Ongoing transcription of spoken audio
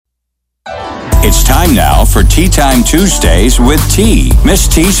Time now for Tea Time Tuesdays with T. Miss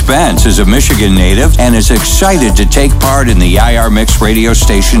T. Spence is a Michigan native and is excited to take part in the IR Mix radio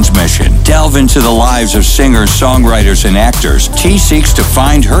station's mission. Delve into the lives of singers, songwriters, and actors. T seeks to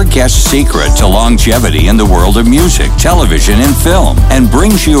find her guest's secret to longevity in the world of music, television, and film, and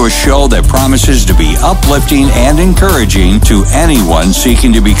brings you a show that promises to be uplifting and encouraging to anyone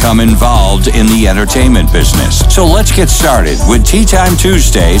seeking to become involved in the entertainment business. So let's get started with Tea Time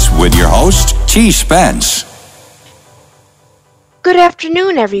Tuesdays with your host, T. Spence. Good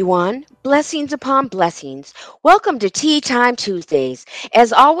afternoon, everyone. Blessings upon blessings. Welcome to Tea Time Tuesdays.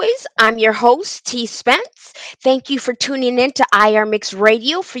 As always, I'm your host, T. Spence. Thank you for tuning in to IR Mix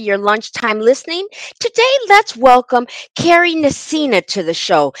Radio for your lunchtime listening. Today, let's welcome Carrie Nasina to the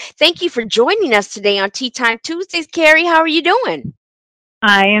show. Thank you for joining us today on Tea Time Tuesdays. Carrie, how are you doing?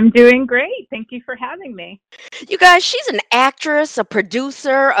 I am doing great. Thank you for having me. You guys, she's an actress, a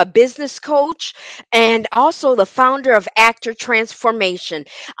producer, a business coach, and also the founder of Actor Transformation.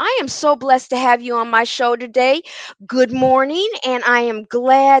 I am so blessed to have you on my show today. Good morning, and I am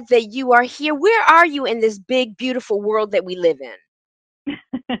glad that you are here. Where are you in this big, beautiful world that we live in?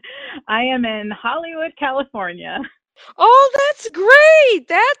 I am in Hollywood, California. Oh, that's great.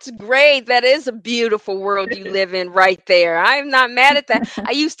 That's great. That is a beautiful world you live in right there. I'm not mad at that.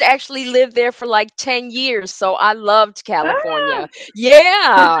 I used to actually live there for like 10 years, so I loved California.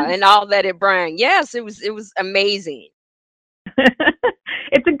 Yeah, and all that it brought. Yes, it was amazing.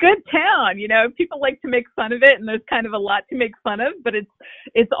 It's a good town, you know. People like to make fun of it, and there's kind of a lot to make fun of, but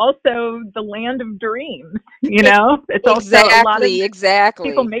it's also the land of dreams, you know. It's also a lot of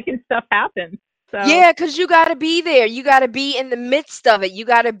people making stuff happen. So. Yeah, because you got to be there. You got to be in the midst of it. You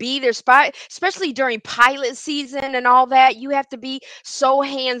got to be there, especially during pilot season and all that. You have to be so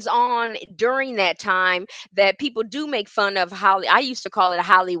hands-on during that time that people do make fun of Holly. I used to call it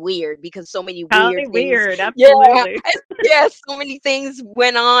Holly Weird because so many weird things. Absolutely. Yeah, so many things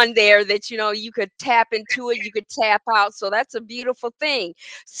went on there that, you know, you could tap into it, you could tap out. So that's a beautiful thing.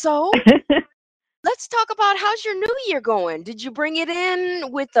 So let's talk about how's your new year going? Did you bring it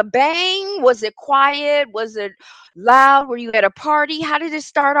in with a bang? Was it quiet? Was it loud? Were you at a party? How did it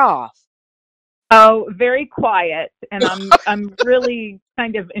start off? Oh, very quiet, and I'm really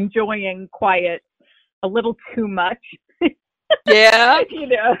kind of enjoying quiet a little too much. Yeah. You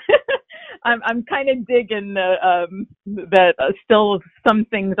know, I'm kind of digging that still some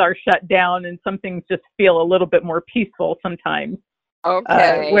things are shut down and some things just feel a little bit more peaceful sometimes.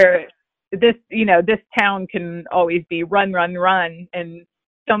 Okay. Where this town can always be run, and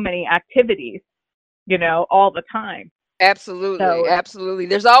so many activities, you know, all the time. Absolutely. Absolutely.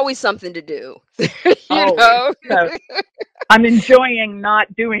 There's always something to do. You know? So I'm enjoying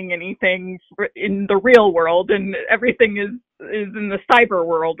not doing anything in the real world, and everything is in the cyber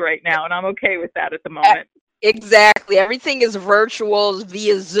world right now, and I'm okay with that at the moment. Exactly. Everything is virtual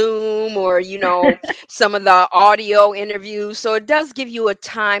via Zoom or, you know, some of the audio interviews. So it does give you a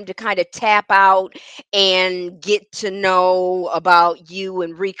time to kind of tap out and get to know about you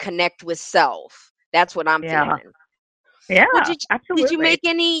and reconnect with self. That's what I'm feeling. Yeah, Well, absolutely. did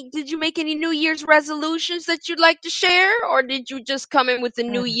you make any New Year's resolutions that you'd like to share, or did you just come in with the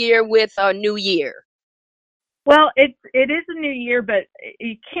new year with a new year? Well, it is a new year, but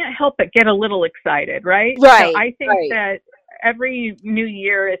you can't help but get a little excited, right? Right. So I think that every new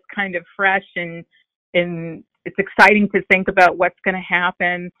year is kind of fresh and it's exciting to think about what's going to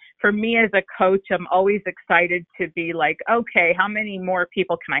happen. For me as a coach, I'm always excited to be like, okay, how many more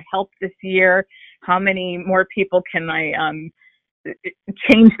people can I help this year? How many more people can I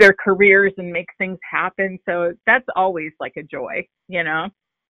change their careers and make things happen? So that's always like a joy, you know?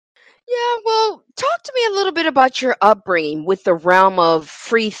 Yeah, well, talk to me a little bit about your upbringing with the realm of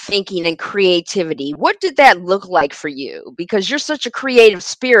free thinking and creativity. What did that look like for you? Because you're such a creative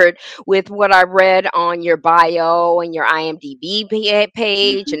spirit with what I read on your bio and your IMDb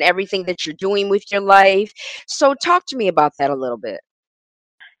page and everything that you're doing with your life. So talk to me about that a little bit.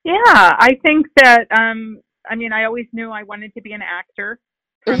 Yeah, I think that, I mean, I always knew I wanted to be an actor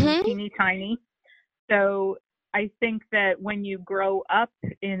from teeny tiny. So I think that when you grow up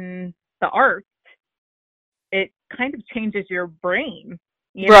in the arts, it kind of changes your brain.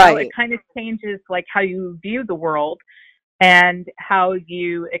 You know, it kind of changes like how you view the world and how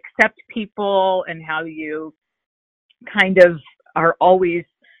you accept people and how you kind of are always,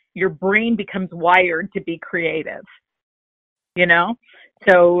 your brain becomes wired to be creative, you know?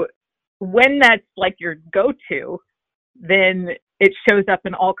 So when that's like your go-to, then it shows up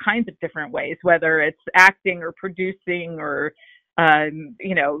in all kinds of different ways, whether it's acting or producing or,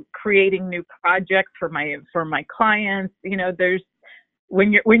 you know, creating new projects for my clients. You know, there's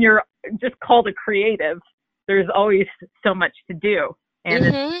when you're just called a creative, there's always so much to do. And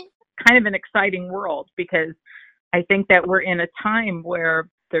it's kind of an exciting world, because I think that we're in a time where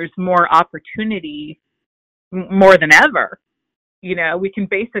there's more opportunity more than ever. You know, you can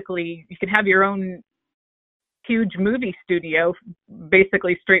have your own huge movie studio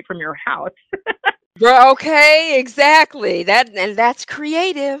basically straight from your house. Okay, exactly. That's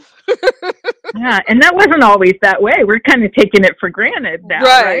creative. Yeah, and that wasn't always that way. We're kind of taking it for granted now,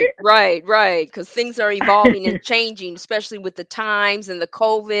 right? Right. Because things are evolving and changing, especially with the times and the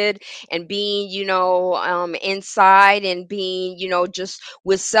COVID and being, inside and being, just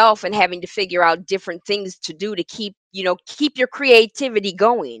with self and having to figure out different things to do to keep your creativity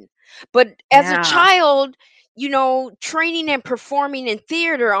going. But as a Yeah. child, training and performing in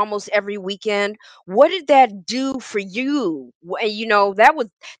theater almost every weekend, what did that do for you? That's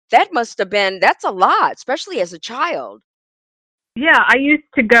a lot, especially as a child. Yeah, I used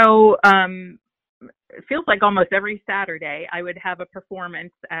to go, it feels like almost every Saturday, I would have a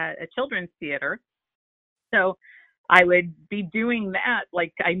performance at a children's theater. So I would be doing that.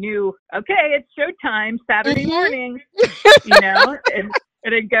 Like, I knew, okay, it's showtime Saturday morning, and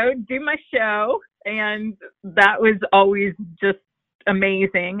I'd go do my show. And that was always just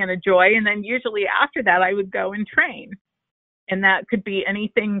amazing and a joy. And then usually after that, I would go and train. And that could be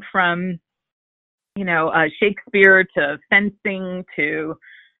anything from, Shakespeare to fencing to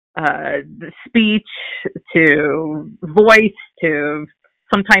the speech to voice to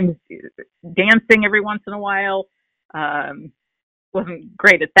sometimes dancing every once in a while. Wasn't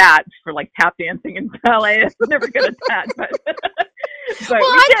great at that for like tap dancing and ballet. I was never good at that, but well,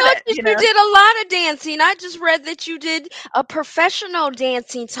 I thought that you did a lot of dancing. I just read that you did a professional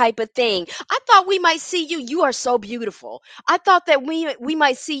dancing type of thing. I thought we might see you. You are so beautiful. I thought that we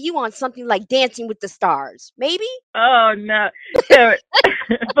might see you on something like Dancing with the Stars. Maybe? Oh no. So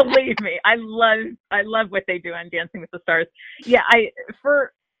believe me, I love what they do on Dancing with the Stars. Yeah,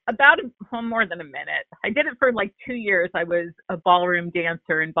 for about more than a minute. I did it for like 2 years. I was a ballroom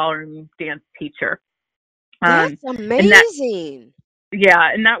dancer and ballroom dance teacher. That's amazing.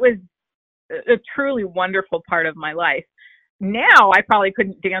 And that was a truly wonderful part of my life. Now I probably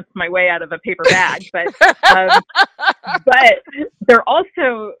couldn't dance my way out of a paper bag, but they're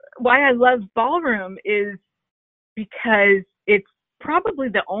also, why I love ballroom is because it's probably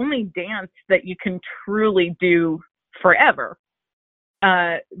the only dance that you can truly do forever.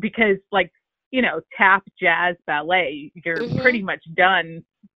 Because tap, jazz, ballet, you're pretty much done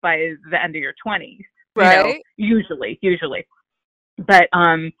by the end of your 20s, right? Usually.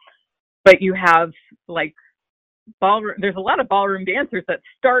 But you have like ballroom. There's a lot of ballroom dancers that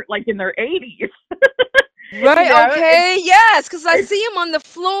start like in their 80s. Right. Okay. Yes. Because I see them on the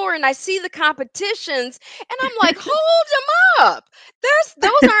floor and I see the competitions and I'm like, hold them up.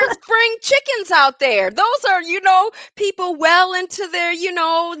 Those aren't spring chickens out there. Those are, people well into their,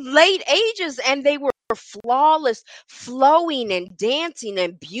 late ages, and they were flawless, flowing and dancing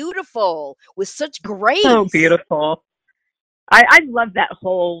and beautiful with such grace. So beautiful. I love that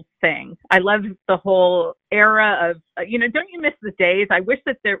whole thing. I love the whole era of, don't you miss the days? I wish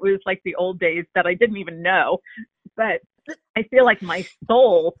that there was like the old days that I didn't even know, but I feel like my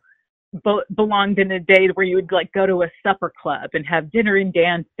soul belonged in a day where you would like go to a supper club and have dinner and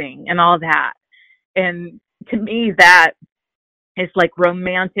dancing and all that. And to me, that is like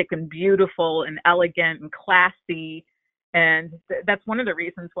romantic and beautiful and elegant and classy. And that's one of the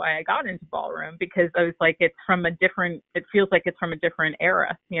reasons why I got into ballroom, because I was like, it feels like it's from a different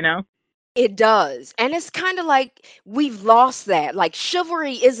era, It does. And it's kind of like we've lost that. Like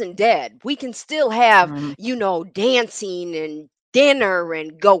chivalry isn't dead. We can still have, dancing and dinner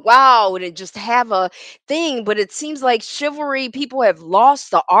and go out and just have a thing, but it seems like chivalry, people have lost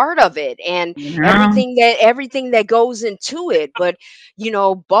the art of it and everything that goes into it. But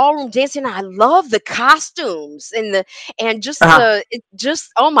ballroom dancing, I love the costumes and just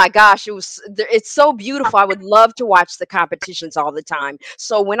oh my gosh, it's so beautiful. I would love to watch the competitions all the time.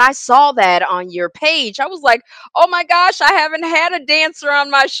 So when I saw that on your page, I was like, oh my gosh, I haven't had a dancer on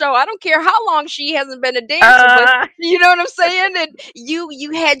my show. I don't care how long she hasn't been a dancer, but you know what I'm saying? And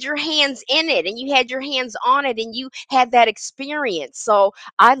you had your hands in it and you had your hands on it and you had that experience. So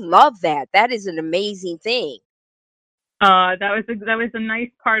I love that. That is an amazing thing. That was a nice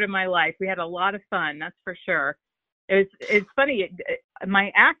part of my life. We had a lot of fun, that's for sure. It's funny.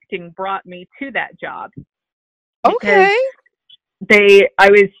 My acting brought me to that job. Okay. I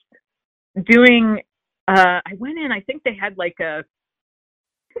was doing. I went in. I think they had like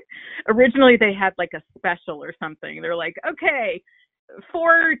originally they had like a special or something. They're like, okay,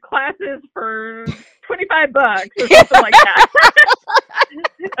 4 classes for $25 or something like that.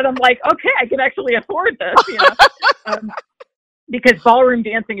 And I'm like, okay, I can actually afford this, because ballroom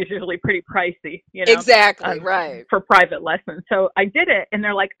dancing is usually pretty pricey, Exactly, right. for private lessons. So I did it, and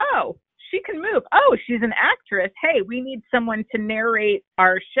they're like, oh, she can move. Oh, she's an actress. Hey, we need someone to narrate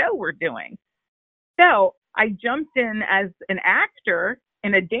our show we're doing. So I jumped in as an actor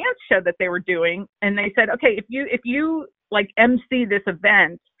in a dance show that they were doing, and they said, okay, if you like MC this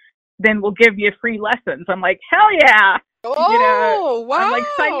event, then we'll give you free lessons. I'm like, hell yeah. Oh, wow. I'm like,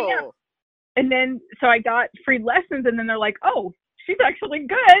 sign me up. And then, so I got free lessons, and then they're like, oh, she's actually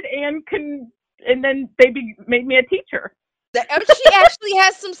good and then they made me a teacher. She actually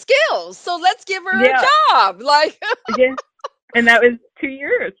has some skills, so let's give her a job. Yeah. And that was 2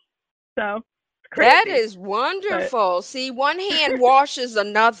 years. So crazy. That is wonderful. But see, one hand washes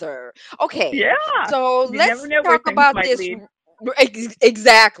another. Okay. Yeah. So let's talk about this.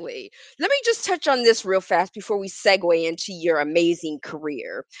 Exactly. Let me just touch on this real fast before we segue into your amazing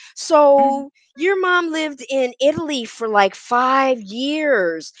career. So your mom lived in Italy for like 5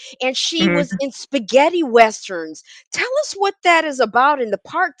 years, and she was in spaghetti westerns. Tell us what that is about and the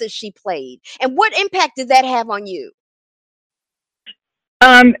part that she played, and what impact did that have on you?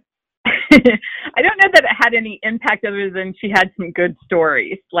 I don't know that it had any impact other than she had some good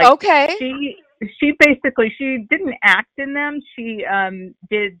stories. Like, okay. She basically, she didn't act in them. She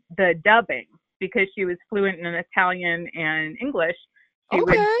did the dubbing because she was fluent in Italian and English.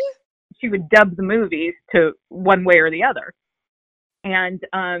 She would dub the movies to one way or the other. And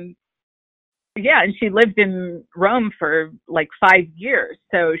and she lived in Rome for like 5 years.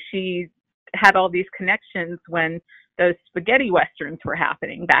 So she had all these connections when those spaghetti westerns were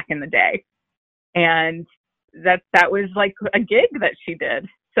happening back in the day. And that was like a gig that she did.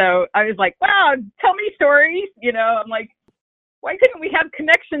 So I was like, wow, tell me stories. I'm like, why couldn't we have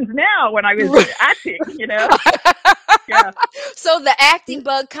connections now when I was acting, Yeah. So the acting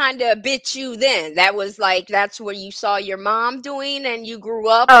bug kind of bit you then. That's where you saw your mom doing and you grew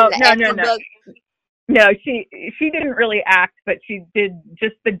up. Oh, and no. Bug... No, she didn't really act, but she did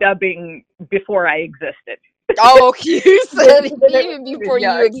just the dubbing before I existed. Oh, you said even before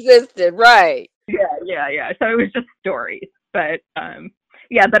you existed, right? Yeah. So it was just stories, but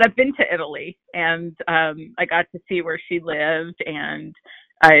but I've been to Italy, and I got to see where she lived, and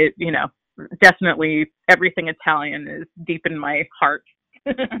I, definitely everything Italian is deep in my heart.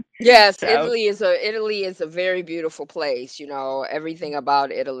 Yes, so. Italy is a very beautiful place. Everything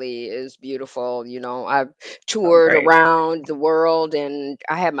about Italy is beautiful. I've toured around the world, and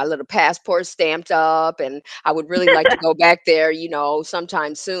I have my little passport stamped up, and I would really like to go back there,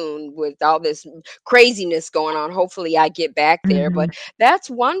 sometime soon with all this craziness going on. Hopefully I get back there, but that's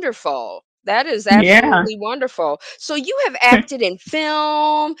wonderful. That is absolutely wonderful. So you have acted in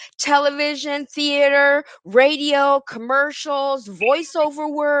film, television, theater, radio, commercials,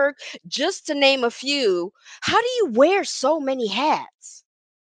 voiceover work, just to name a few. How do you wear so many hats?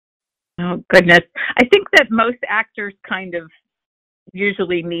 Oh, goodness. I think that most actors kind of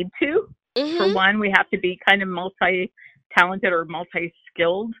usually need to. For one, we have to be kind of multi-talented or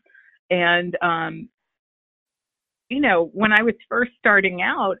multi-skilled. And when I was first starting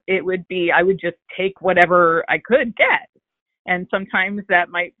out, it would be, I would just take whatever I could get. And sometimes that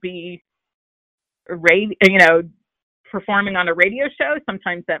might be performing on a radio show.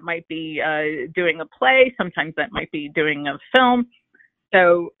 Sometimes that might be doing a play. Sometimes that might be doing a film.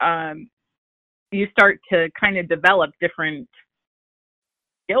 So you start to kind of develop different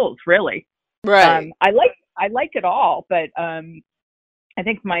skills, really. Right. I like it all, but I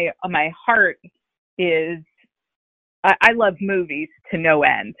think my heart is, I love movies to no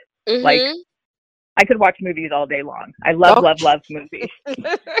end. Like, I could watch movies all day long. I love movies.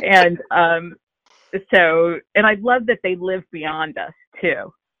 And and I love that they live beyond us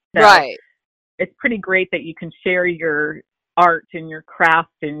too. So right. It's pretty great that you can share your art and your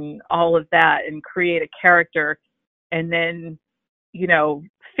craft and all of that and create a character. And then,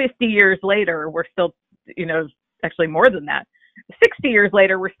 50 years later, we're still, actually more than that. 60 years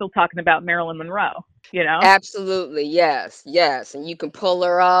later, we're still talking about Marilyn Monroe, Absolutely. Yes. And you can pull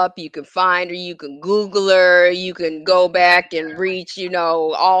her up, you can find her, you can Google her, you can go back and reach,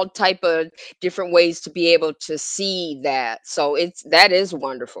 all type of different ways to be able to see that. So that is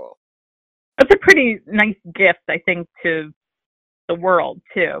wonderful. It's a pretty nice gift, I think, to the world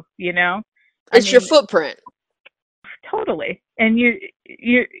too, It's your footprint. Totally. And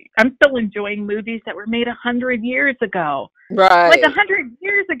I'm still enjoying movies that were made 100 years ago. Right. Like 100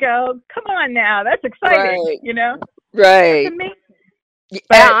 years ago. Come on now. That's exciting, Right. Right. That's amazing. Yeah,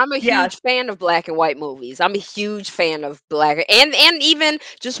 But I'm a yeah, huge fan of black and white movies. I'm a huge fan of black and even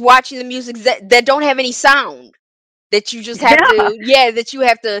just watching the music that don't have any sound. That you just have yeah, to, yeah, that you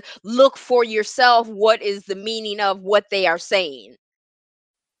have to look for yourself. What is the meaning of what they are saying?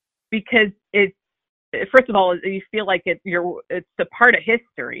 because it's, first of all, you feel like it's a part of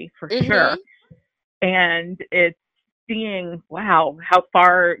history for Mm-hmm. sure, and it's seeing, wow, how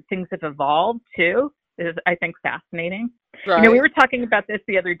far things have evolved too, is, I think, fascinating. You know, we Right. were talking about this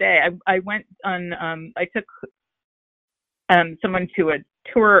the other day. I went on, I took someone to a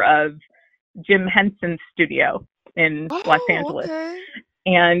tour of Jim Henson's studio in Los Oh, Angeles, okay.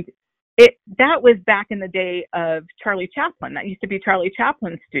 and that was back in the day of Charlie Chaplin. That used to be Charlie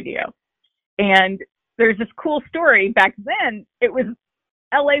Chaplin's studio, and there's this cool story. Back then, it was,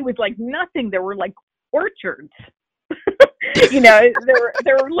 LA was like nothing. There were like orchards. You know,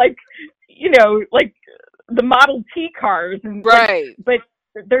 there were like, you know, like the Model T cars, and like, Right. but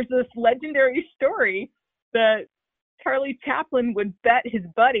there's this legendary story that Charlie Chaplin would bet his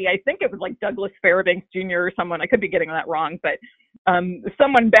buddy, I think it was like Douglas Fairbanks Jr. or someone, I could be getting that wrong, but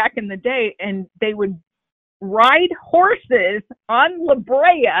someone back in the day, and they would ride horses on La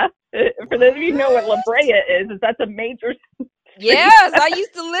Brea. For those of you who know what La Brea is that's a major street. Yes, I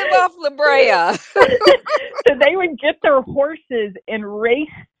used to live off La Brea. So they would get their horses and race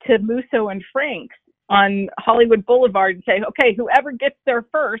to Musso and Frank's on Hollywood Boulevard and say, okay, whoever gets there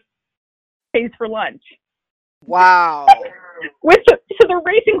first pays for lunch. Wow. So they're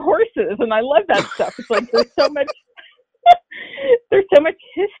racing horses, and I love that stuff. It's like there's so much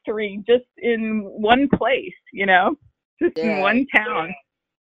history just in one place, you know, just in Yeah, one town.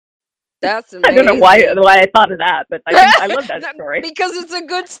 that's I don't know why amazing. I thought of that, but I love that story. Because it's a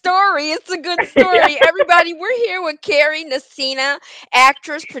good story. It's a good Yeah. story. Everybody, we're here with Carrie Nasina,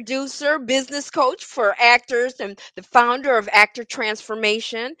 actress, producer, business coach for actors, and the founder of Actor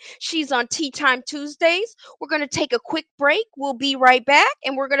Transformation. She's on Tea Time Tuesdays. We're going to take a quick break. We'll be right back,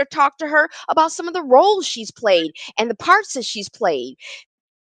 and we're going to talk to her about some of the roles she's played and the parts that she's played.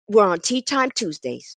 We're on Tea Time Tuesdays.